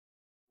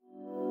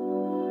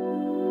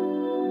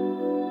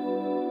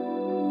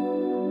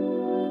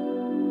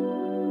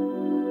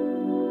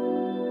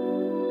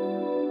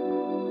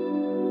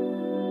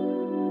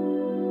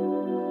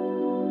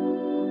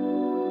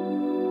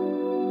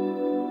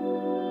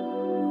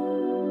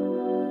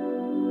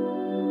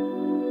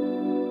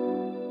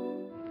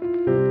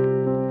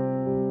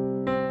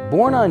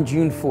Born on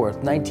June 4,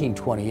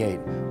 1928,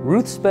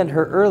 Ruth spent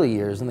her early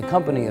years in the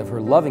company of her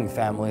loving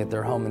family at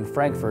their home in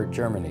Frankfurt,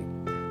 Germany.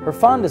 Her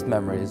fondest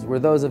memories were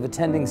those of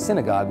attending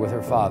synagogue with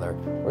her father,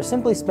 or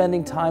simply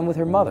spending time with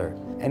her mother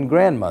and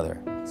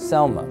grandmother,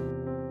 Selma.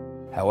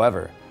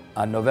 However,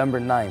 on November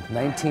 9,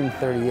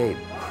 1938,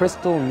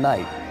 Crystal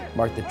Night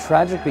marked the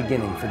tragic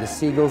beginning for the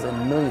Siegels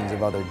and millions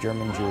of other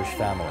German Jewish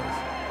families.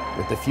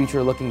 With the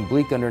future looking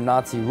bleak under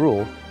Nazi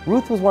rule,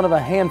 Ruth was one of a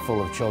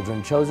handful of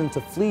children chosen to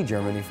flee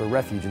Germany for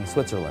refuge in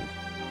Switzerland.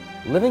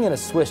 Living in a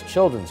Swiss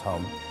children's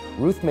home,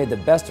 Ruth made the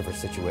best of her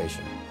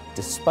situation,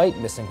 despite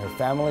missing her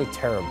family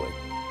terribly.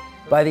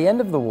 By the end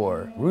of the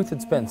war, Ruth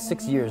had spent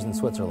 6 years in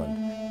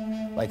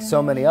Switzerland. Like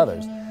so many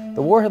others,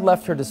 the war had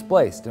left her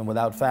displaced and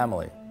without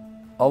family.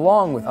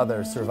 Along with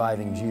other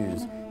surviving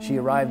Jews, she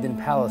arrived in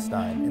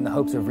Palestine in the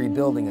hopes of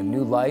rebuilding a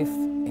new life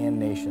and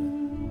nation.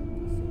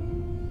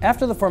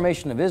 After the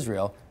formation of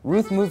Israel,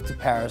 Ruth moved to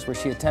Paris where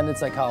she attended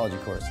psychology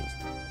courses.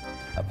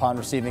 Upon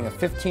receiving a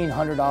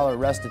 $1,500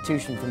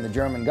 restitution from the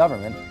German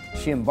government,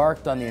 she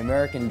embarked on the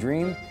American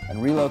dream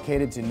and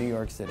relocated to New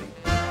York City.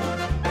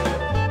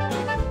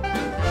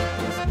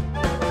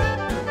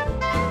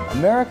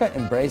 America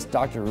embraced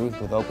Dr. Ruth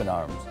with open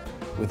arms.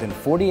 Within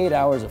 48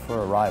 hours of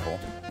her arrival,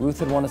 Ruth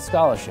had won a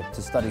scholarship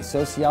to study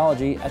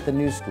sociology at the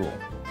New School.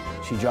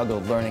 She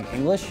juggled learning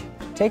English,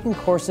 taking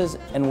courses,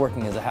 and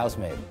working as a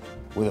housemaid.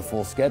 With a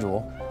full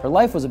schedule, her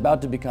life was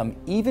about to become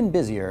even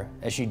busier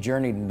as she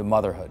journeyed into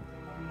motherhood.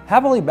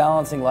 Happily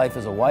balancing life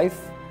as a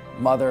wife,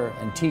 mother,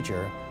 and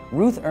teacher,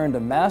 Ruth earned a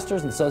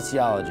master's in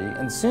sociology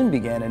and soon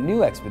began a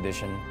new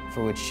expedition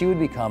for which she would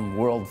become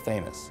world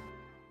famous.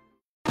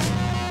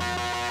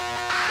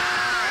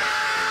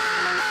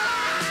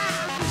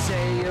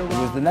 It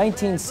was the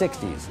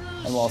 1960s,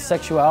 and while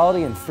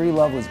sexuality and free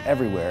love was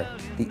everywhere,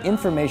 the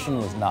information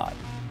was not.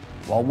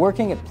 While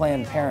working at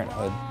Planned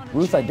Parenthood,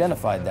 Ruth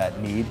identified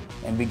that need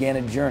and began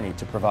a journey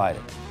to provide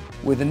it.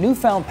 With a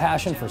newfound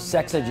passion for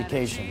sex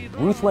education,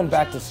 Ruth went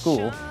back to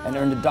school and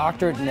earned a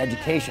doctorate in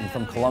education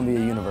from Columbia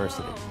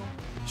University.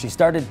 She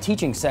started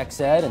teaching sex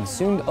ed and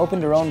soon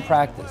opened her own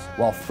practice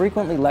while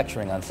frequently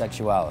lecturing on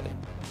sexuality.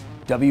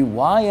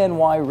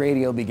 WYNY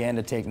Radio began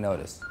to take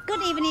notice.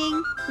 Good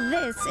evening,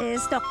 this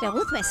is Dr.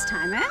 Ruth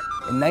Westheimer.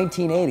 In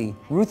 1980,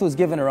 Ruth was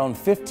given her own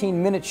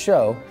 15-minute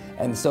show,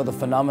 and so the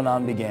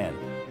phenomenon began.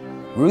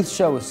 Ruth's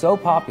show was so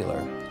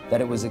popular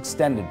that it was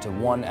extended to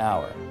 1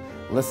 hour.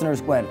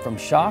 Listeners went from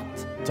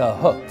shocked to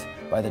hooked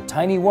by the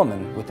tiny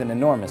woman with an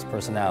enormous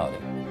personality.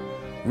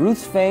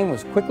 Ruth's fame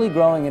was quickly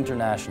growing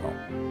international.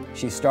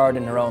 She starred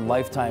in her own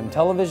Lifetime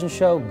television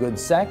show, Good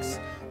Sex,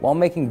 while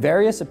making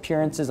various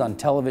appearances on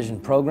television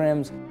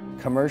programs,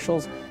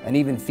 commercials, and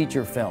even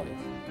feature films.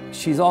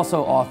 She's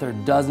also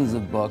authored dozens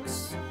of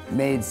books,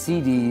 made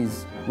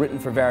CDs, written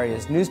for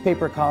various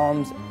newspaper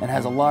columns, and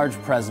has a large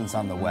presence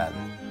on the web.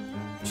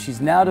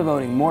 She's now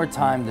devoting more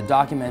time to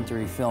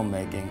documentary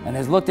filmmaking and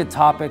has looked at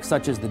topics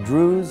such as the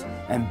Druze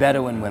and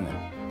Bedouin women.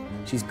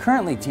 She's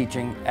currently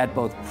teaching at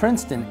both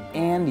Princeton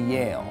and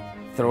Yale.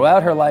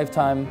 Throughout her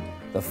lifetime,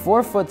 the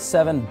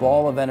 4'7"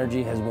 ball of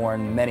energy has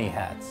worn many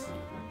hats.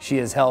 She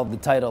has held the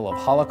title of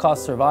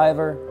Holocaust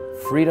survivor,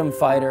 freedom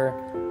fighter,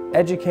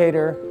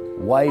 educator,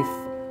 wife,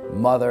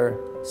 mother,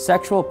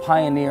 sexual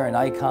pioneer and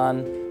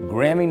icon,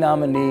 Grammy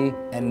nominee,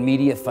 and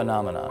media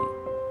phenomenon.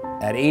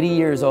 At 80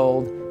 years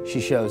old, she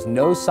shows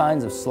no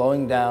signs of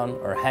slowing down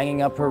or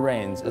hanging up her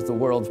reins as the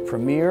world's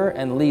premier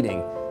and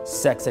leading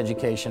sex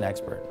education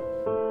expert.